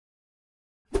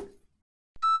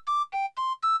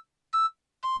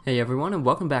Hey everyone, and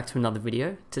welcome back to another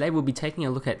video. Today we'll be taking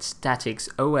a look at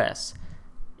StatiXOS.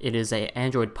 It is a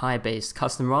Android Pie based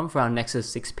custom ROM for our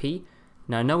Nexus 6P.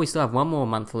 Now I know we still have one more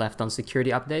month left on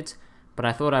security updates, but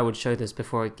I thought I would show this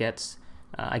before it gets,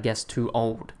 I guess, too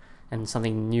old and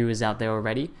something new is out there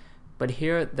already. But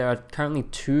here there are currently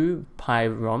two Pie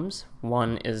ROMs.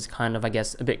 One is kind of, I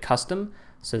guess, a bit custom,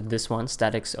 so this one,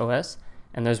 StatiXOS,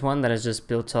 and there's one that is just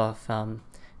built off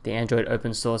the Android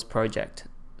open source project.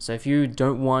 So if you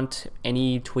don't want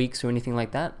any tweaks or anything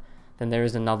like that, then there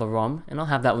is another ROM, and I'll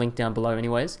have that link down below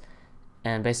anyways.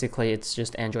 And basically it's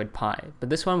just Android Pie.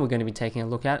 But this one we're going to be taking a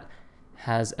look at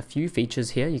has a few features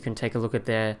here. You can take a look at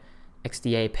their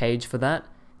XDA page for that.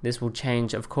 This will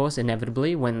change, of course,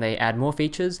 inevitably when they add more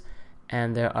features.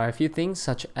 And there are a few things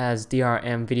such as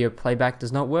DRM video playback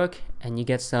does not work, and you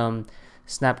get some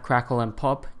snap, crackle, and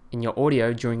pop in your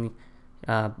audio during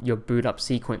your boot up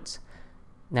sequence.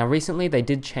 Now recently they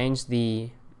did change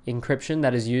the encryption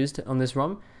that is used on this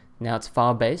ROM. Now it's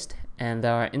file based, and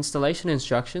there are installation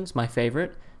instructions, my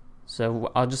favorite.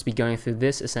 So I'll just be going through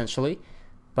this essentially.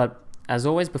 But as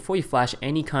always, before you flash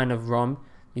any kind of ROM,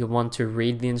 you'll want to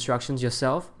read the instructions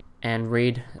yourself and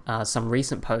read some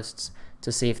recent posts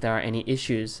to see if there are any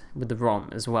issues with the ROM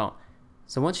as well.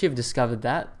 So once you've discovered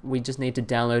that, we just need to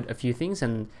download a few things,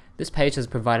 and this page has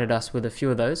provided us with a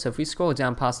few of those. So if we scroll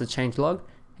down past the changelog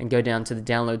and go down to the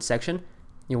download section,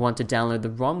 you'll want to download the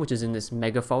ROM, which is in this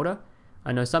Mega folder.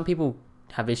 I know some people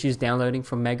have issues downloading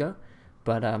from Mega,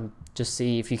 but just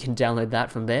see if you can download that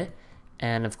from there.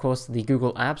 And of course the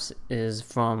Google Apps is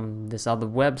from this other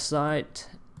website.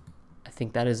 I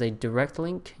think that is a direct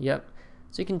link, yep.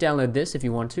 So you can download this if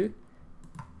you want to.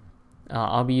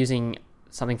 I'll be using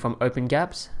something from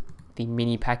OpenGApps, the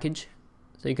mini package.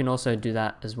 So you can also do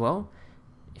that as well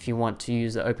if you want to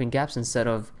use the OpenGApps instead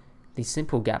of the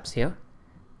simple gaps here.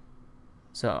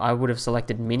 So I would have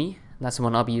selected mini. That's the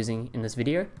one I'll be using in this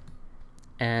video.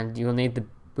 And you'll need the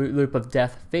boot loop of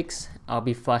death fix. I'll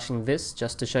be flashing this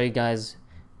just to show you guys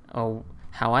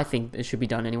how I think it should be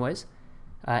done anyways.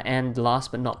 And last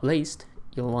but not least,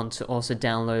 you'll want to also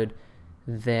download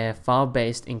their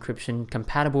file-based encryption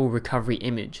compatible recovery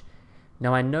image.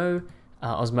 Now I know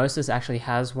Osmosis actually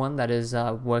has one that is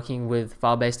working with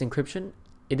file-based encryption.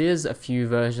 It is a few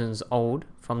versions old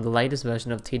from the latest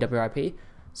version of TWRP,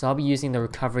 so I'll be using the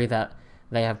recovery that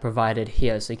they have provided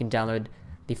here. So you can download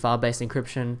the file-based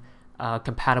encryption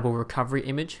compatible recovery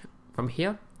image from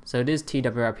here. So it is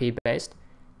TWRP based,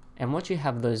 and once you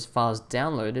have those files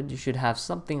downloaded, you should have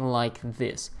something like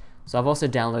this. So I've also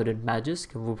downloaded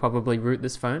Magisk, we'll probably root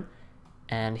this phone,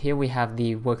 and here we have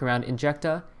the Workaround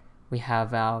Injector, we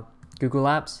have our Google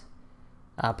Apps.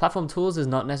 Platform Tools is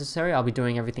not necessary, I'll be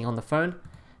doing everything on the phone.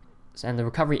 And the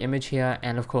recovery image here,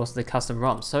 and of course the custom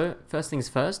ROM. So first things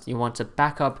first, you want to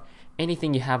back up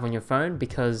anything you have on your phone,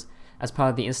 because as part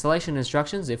of the installation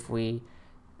instructions, I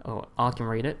can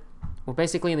read it. Well,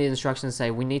 basically the instructions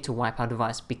say we need to wipe our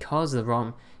device because the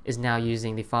ROM is now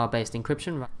using the file-based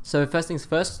encryption. So first things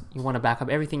first, you want to back up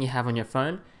everything you have on your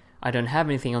phone. I don't have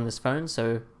anything on this phone,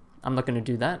 so I'm not going to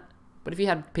do that. But if you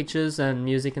had pictures and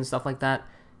music and stuff like that,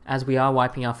 as we are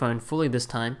wiping our phone fully this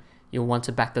time, you'll want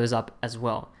to back those up as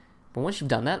well. But once you've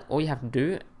done that, all you have to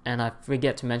do, and I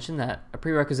forget to mention that a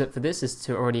prerequisite for this is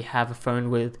to already have a phone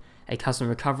with a custom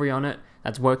recovery on it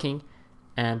that's working,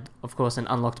 and of course an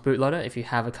unlocked bootloader if you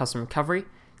have a custom recovery.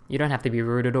 You don't have to be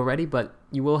rooted already, but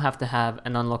you will have to have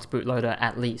an unlocked bootloader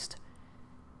at least.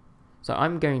 So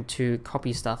I'm going to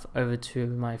copy stuff over to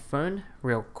my phone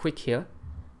real quick here.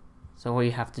 So all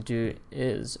you have to do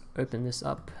is open this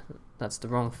up. That's the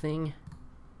wrong thing. Here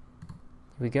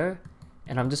we go.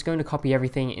 And I'm just going to copy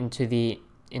everything into the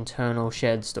internal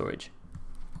shared storage.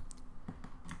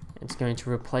 It's going to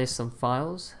replace some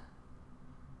files.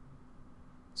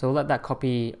 So we'll let that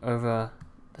copy over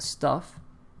the stuff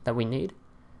that we need.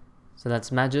 So that's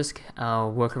Magisk, our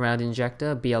Workaround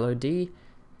Injector, BLOD,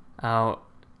 our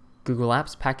Google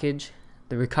Apps package,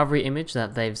 the recovery image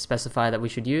that they've specified that we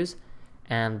should use,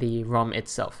 and the ROM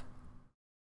itself.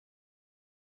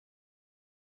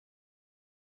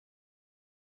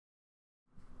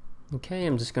 Okay,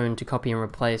 I'm just going to copy and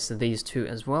replace these two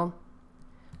as well.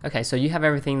 Okay, so you have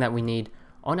everything that we need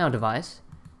on our device.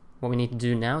 What we need to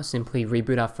do now is simply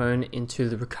reboot our phone into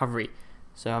the recovery.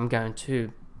 So I'm going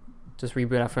to just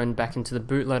reboot our phone back into the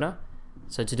bootloader.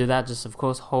 So to do that, just of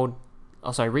course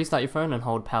restart your phone and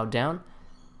hold power down,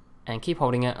 and keep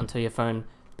holding it until your phone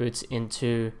boots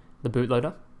into the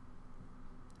bootloader.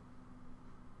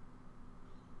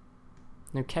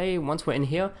 Okay, once we're in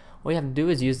here, all you have to do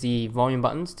is use the volume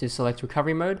buttons to select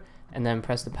recovery mode, and then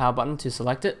press the power button to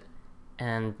select it,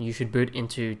 and you should boot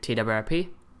into TWRP.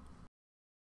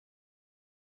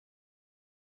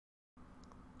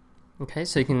 Okay,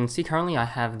 so you can see currently I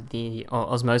have the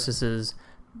Osmosis's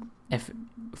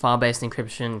file-based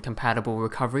encryption compatible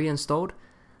recovery installed.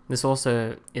 This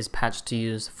also is patched to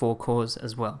use 4 cores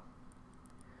as well.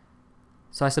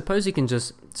 So I suppose you can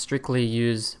just strictly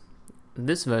use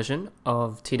this version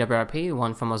of TWRP,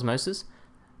 one from Osmosis,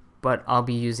 but I'll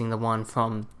be using the one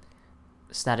from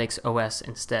StatiXOS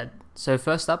instead. So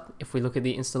first up, if we look at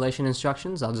the installation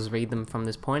instructions, I'll just read them from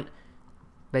this point.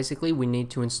 Basically, we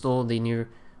need to install the new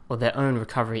or their own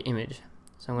recovery image.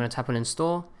 So I'm going to tap on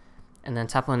install and then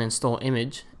tap on install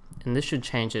image, and this should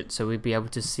change it so we'd be able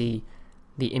to see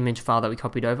the image file that we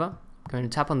copied over. I'm going to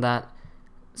tap on that,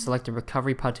 select a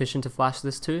recovery partition to flash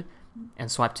this to,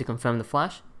 and swipe to confirm the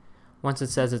flash. Once it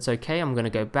says it's okay, I'm going to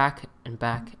go back, and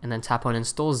then tap on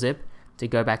install zip to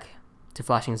go back to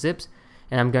flashing zips,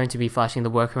 and I'm going to be flashing the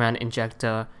Workaround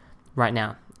Injector right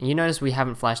now. And you notice we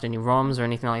haven't flashed any ROMs or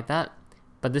anything like that,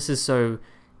 but this is so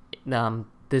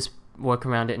this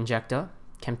Workaround Injector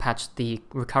can patch the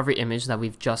recovery image that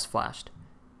we've just flashed.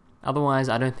 Otherwise,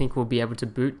 I don't think we'll be able to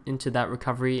boot into that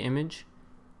recovery image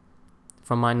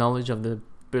from my knowledge of the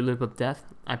boot loop of death.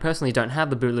 I personally don't have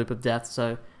the boot loop of death,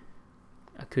 so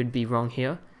I could be wrong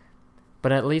here.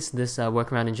 But at least this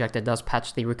Workaround Injector does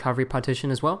patch the recovery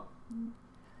partition as well.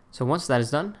 So once that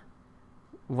is done,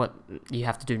 what you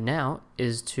have to do now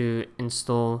is to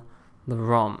install the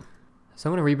ROM. So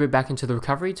I'm going to reboot back into the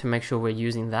recovery to make sure we're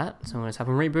using that. So I'm going to tap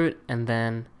on reboot and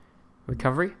then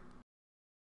recovery.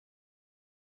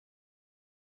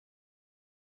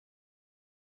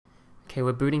 Okay,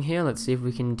 we're booting here. Let's see if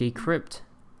we can decrypt.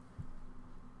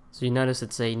 So you notice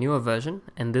it's a newer version,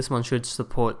 and this one should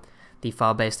support the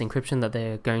file-based encryption that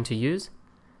they're going to use.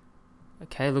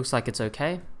 Okay, looks like it's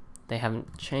okay. They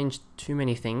haven't changed too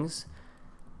many things.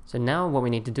 So now what we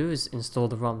need to do is install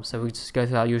the ROM. So we just go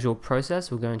through our usual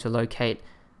process. We're going to locate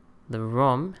the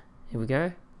ROM. Here we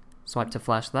go. Swipe to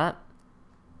flash that.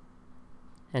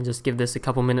 And just give this a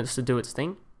couple minutes to do its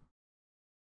thing.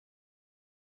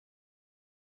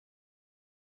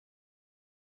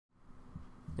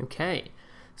 Okay,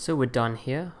 so we're done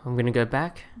here. I'm going to go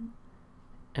back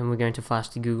and we're going to flash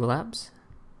the Google Apps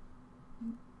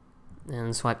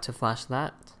and swipe to flash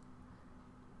that.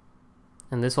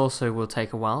 And this also will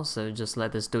take a while, so just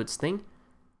let this do its thing.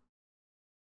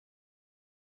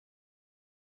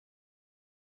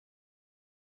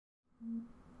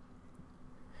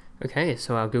 Okay,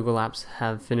 so our Google Apps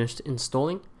have finished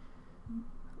installing.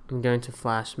 I'm going to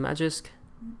flash Magisk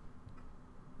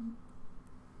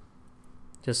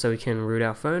just so we can root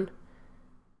our phone.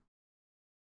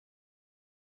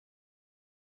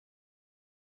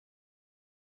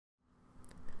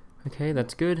 Okay,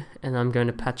 that's good, and I'm going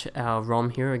to patch our ROM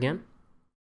here again.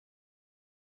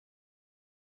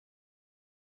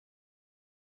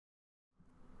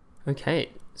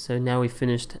 Okay, so now we've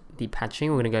finished the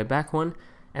patching. We're going to go back one,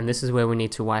 and this is where we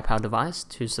need to wipe our device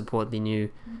to support the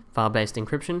new file-based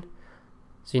encryption.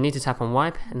 So you need to tap on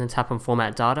wipe, and then tap on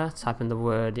format data, type in the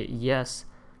word yes,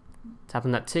 tap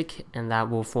on that tick, and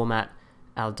that will format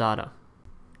our data.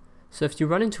 So if you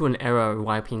run into an error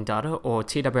wiping data, or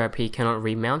TWRP cannot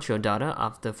remount your data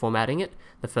after formatting it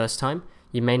the first time,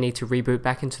 you may need to reboot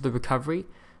back into the recovery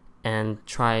and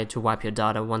try to wipe your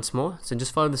data once more. So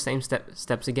just follow the same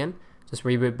steps again, just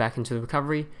reboot back into the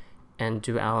recovery and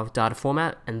do our data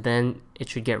format, and then it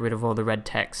should get rid of all the red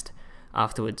text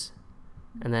afterwards.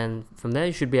 And then from there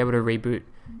you should be able to reboot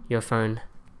your phone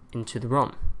into the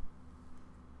ROM.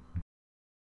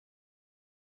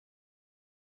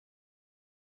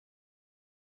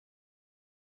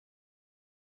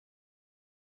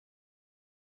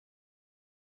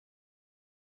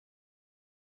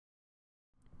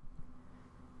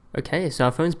 Okay, so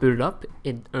our phone's booted up.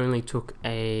 It only took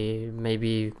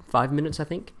maybe 5 minutes, I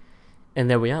think. And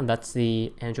there we are, that's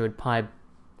the Android Pie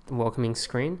welcoming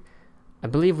screen. I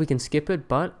believe we can skip it,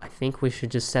 but I think we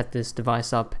should just set this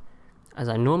device up as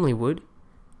I normally would.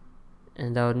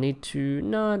 And I would need to,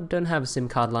 no, I don't have a SIM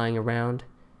card lying around.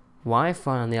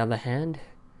 Wi-Fi on the other hand,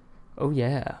 oh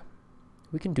yeah,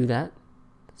 we can do that.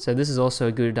 So this is also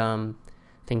a good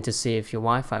thing to see if your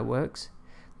Wi-Fi works.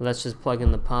 Let's just plug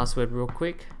in the password real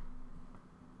quick.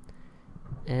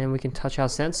 And we can touch our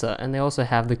sensor, and they also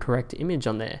have the correct image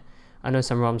on there. I know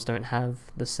some ROMs don't have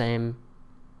the same,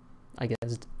 I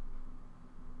guess,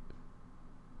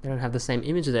 they don't have the same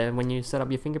image there when you set up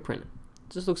your fingerprint.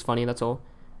 It just looks funny, that's all.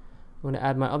 I'm going to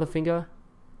add my other finger.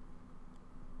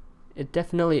 It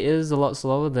definitely is a lot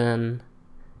slower than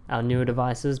our newer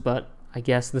devices, but I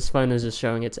guess this phone is just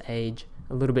showing its age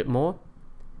a little bit more.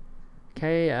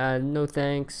 Okay, no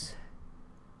thanks.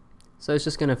 So it's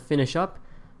just going to finish up,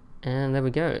 and there we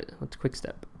go. Let's quick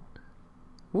step.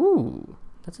 Ooh,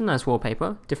 That's a nice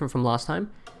wallpaper, different from last time.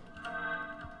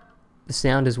 The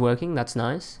sound is working, that's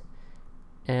nice.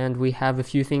 And we have a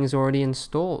few things already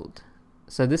installed.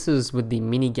 So this is with the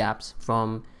mini gaps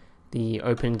from the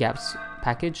OpenGApps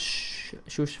package,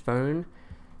 shush phone.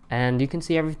 And you can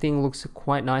see everything looks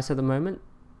quite nice at the moment.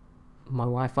 My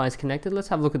Wi-Fi is connected. Let's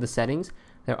have a look at the settings.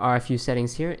 There are a few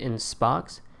settings here in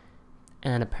Sparks.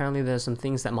 And apparently there's some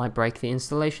things that might break the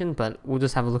installation, but we'll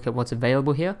just have a look at what's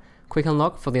available here. Quick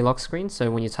unlock for the lock screen, so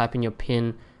when you type in your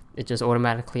PIN, it just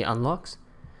automatically unlocks.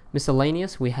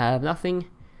 Miscellaneous, we have nothing.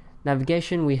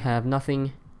 Navigation, we have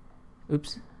nothing.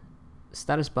 Oops.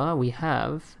 Status bar, we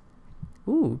have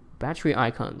battery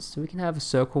icons. So we can have a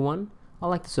circle one. I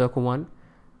like the circle one.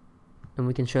 And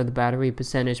we can show the battery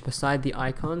percentage beside the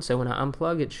icon, so when I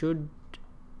unplug it should...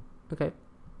 Okay.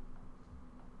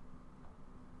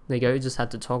 There you go, just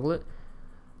had to toggle it.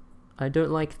 I don't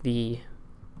like the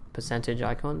percentage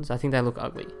icons. I think they look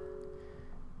ugly.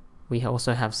 We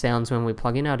also have sounds when we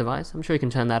plug in our device. I'm sure you can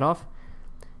turn that off.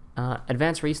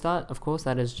 Advanced restart, of course,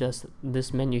 that is just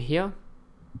this menu here.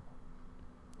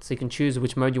 So you can choose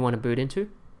which mode you want to boot into.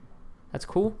 That's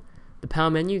cool. The power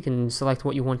menu, you can select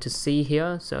what you want to see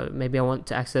here. So maybe I want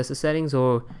to access the settings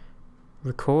or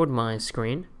record my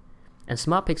screen. And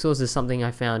Smart Pixels is something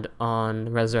I found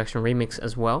on Resurrection Remix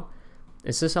as well.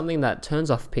 It's just something that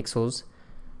turns off pixels.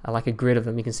 I like a grid of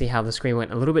them. You can see how the screen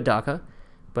went a little bit darker.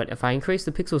 But if I increase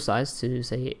the pixel size to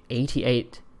say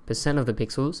 88% of the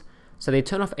pixels, so they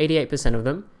turn off 88% of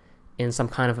them in some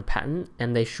kind of a pattern,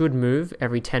 and they should move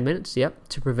every 10 minutes, yep,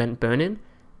 to prevent burn-in.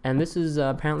 And this is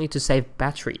apparently to save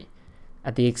battery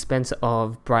at the expense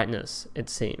of brightness, it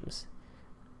seems.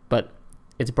 But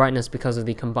it's brightness because of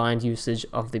the combined usage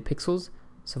of the pixels.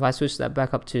 So if I switch that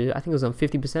back up to, I think it was on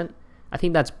 50%, I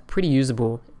think that's pretty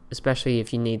usable, especially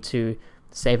if you need to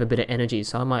save a bit of energy.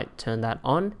 So I might turn that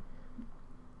on.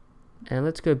 And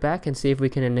let's go back and see if we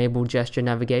can enable gesture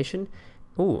navigation.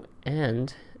 Oh,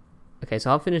 and okay, so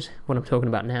I'll finish what I'm talking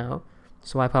about now.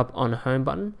 Swipe up on the home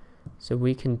button, so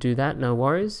we can do that, no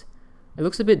worries. It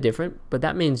looks a bit different, but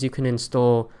that means you can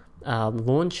install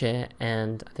Launcher,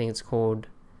 and I think it's called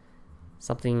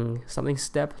something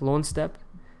step, launch step,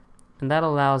 and that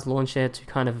allows Launcher to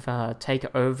kind of take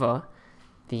over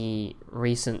the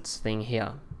recents thing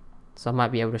here. So I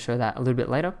might be able to show that a little bit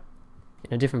later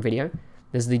in a different video.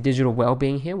 There's the digital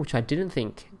Wellbeing here, which I didn't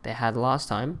think they had last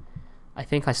time. I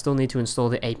think I still need to install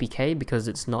the APK because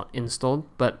it's not installed,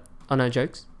 but oh no,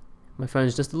 jokes. My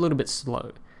phone's just a little bit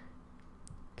slow.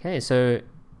 Okay, so it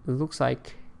looks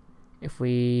like if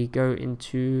we go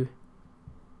into...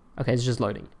 Okay, it's just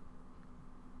loading.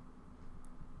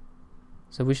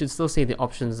 So we should still see the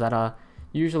options that are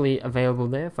usually available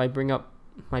there. If I bring up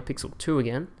my Pixel 2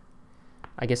 again,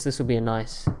 I guess this will be a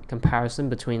nice comparison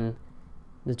between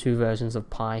the two versions of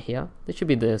Pi here. They should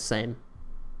be the same.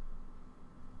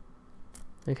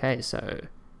 Okay, so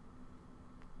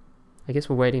I guess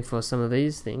we're waiting for some of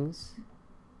these things.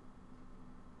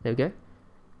 There we go.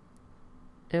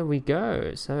 There we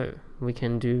go. So we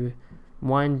can do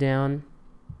wind down.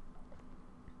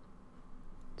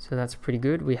 So that's pretty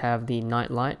good. We have the night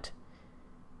light,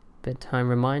 bedtime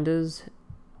reminders,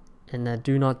 and the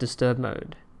do not disturb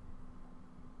mode.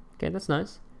 Okay, that's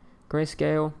nice.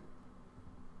 Grayscale.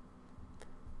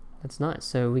 That's nice.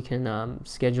 So we can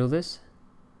schedule this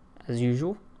as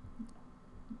usual.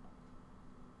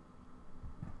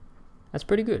 That's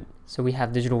pretty good. So we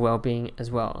have digital Wellbeing as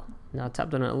well. Now I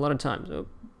tapped on it a lot of times. Oh.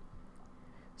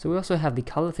 So we also have the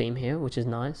color theme here, which is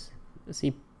nice. Let's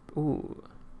see. Ooh.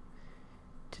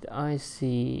 Did I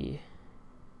see...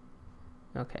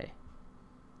 Okay.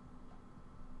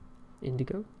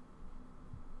 Indigo.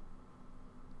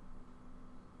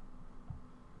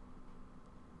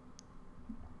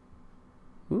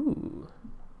 Ooh.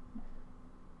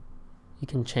 You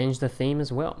can change the theme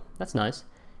as well. That's nice.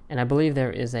 And I believe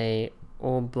there is a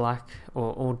all black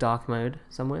or all dark mode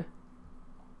somewhere.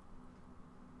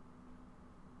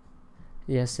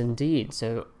 Yes, indeed.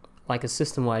 So like a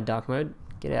system-wide dark mode.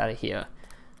 Get out of here.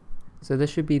 So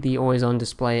this should be the always on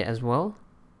display as well.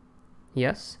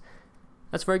 Yes.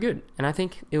 That's very good. And I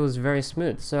think it was very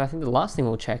smooth. So I think the last thing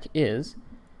we'll check is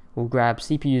we'll grab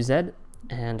CPU-Z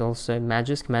and also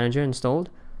Magisk Manager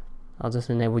installed. I'll just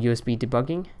enable USB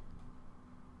debugging.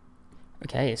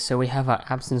 Okay, so we have our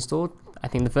apps installed. I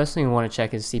think the first thing we want to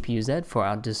check is CPU-Z for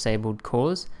our disabled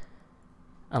cores.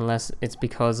 Unless it's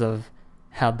because of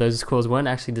how those cores weren't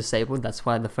actually disabled. That's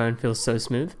why the phone feels so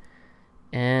smooth.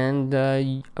 And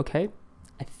okay,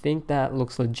 I think that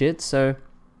looks legit. So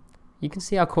you can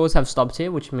see our cores have stopped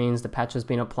here, which means the patch has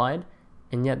been applied.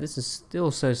 And yet this is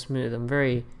still so smooth. I'm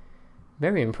very,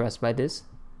 very impressed by this.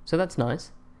 So that's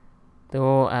nice. They're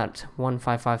all at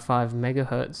 1555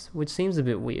 megahertz, which seems a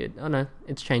bit weird. Oh no,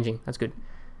 it's changing. That's good.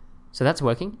 So that's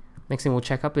working. Next thing we'll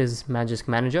check up is Magisk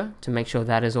Manager to make sure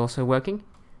that is also working.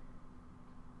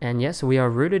 And yes, we are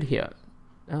rooted here.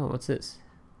 Oh, what's this?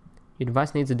 Your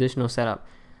device needs additional setup.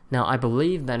 Now, I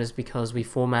believe that is because we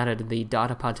formatted the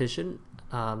data partition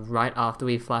right after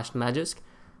we flashed Magisk.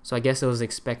 So I guess it was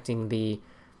expecting the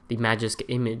Magisk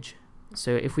image.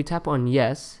 So if we tap on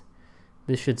yes,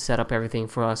 this should set up everything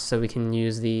for us so we can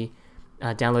use the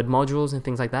download modules and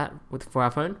things like that for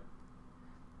our phone.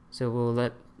 So we'll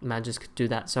let Magisk do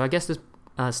that. So I guess this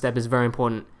step is very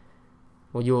important.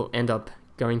 Well, you'll end up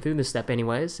going through this step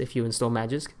anyways if you install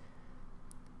Magisk.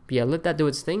 But yeah, let that do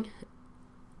its thing.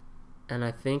 And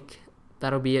I think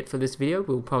that'll be it for this video.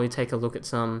 We'll probably take a look at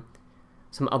some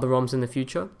other ROMs in the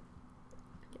future.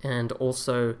 And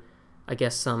also, I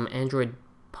guess, some Android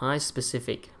Pie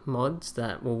specific mods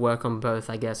that will work on both,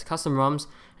 I guess, custom ROMs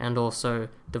and also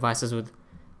devices with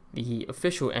the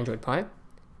official Android Pie.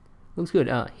 Looks good.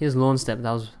 Here's launch step.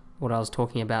 That was what I was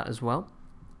talking about as well.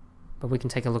 But we can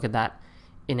take a look at that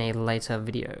in a later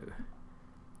video.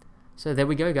 So there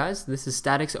we go, guys. This is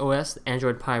StatiXOS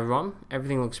Android Pie ROM.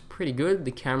 Everything looks pretty good.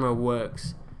 The camera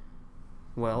works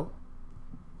well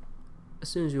as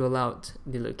soon as you allow it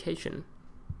the location.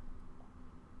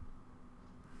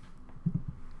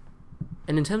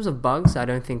 And in terms of bugs, I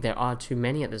don't think there are too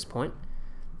many at this point.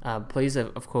 Please,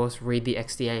 of course, read the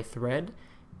XDA thread.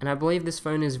 And I believe this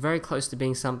phone is very close to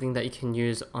being something that you can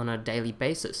use on a daily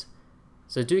basis.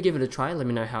 So do give it a try. Let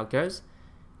me know how it goes.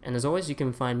 And as always, you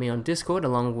can find me on Discord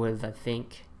along with, I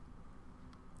think,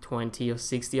 20 or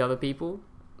 60 other people.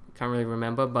 Can't really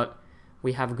remember, but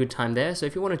we have a good time there. So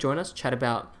if you want to join us, chat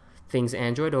about things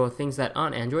Android or things that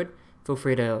aren't Android, feel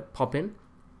free to pop in.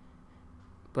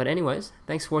 But anyways,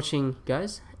 thanks for watching,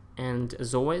 guys. And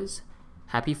as always,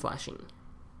 happy flashing.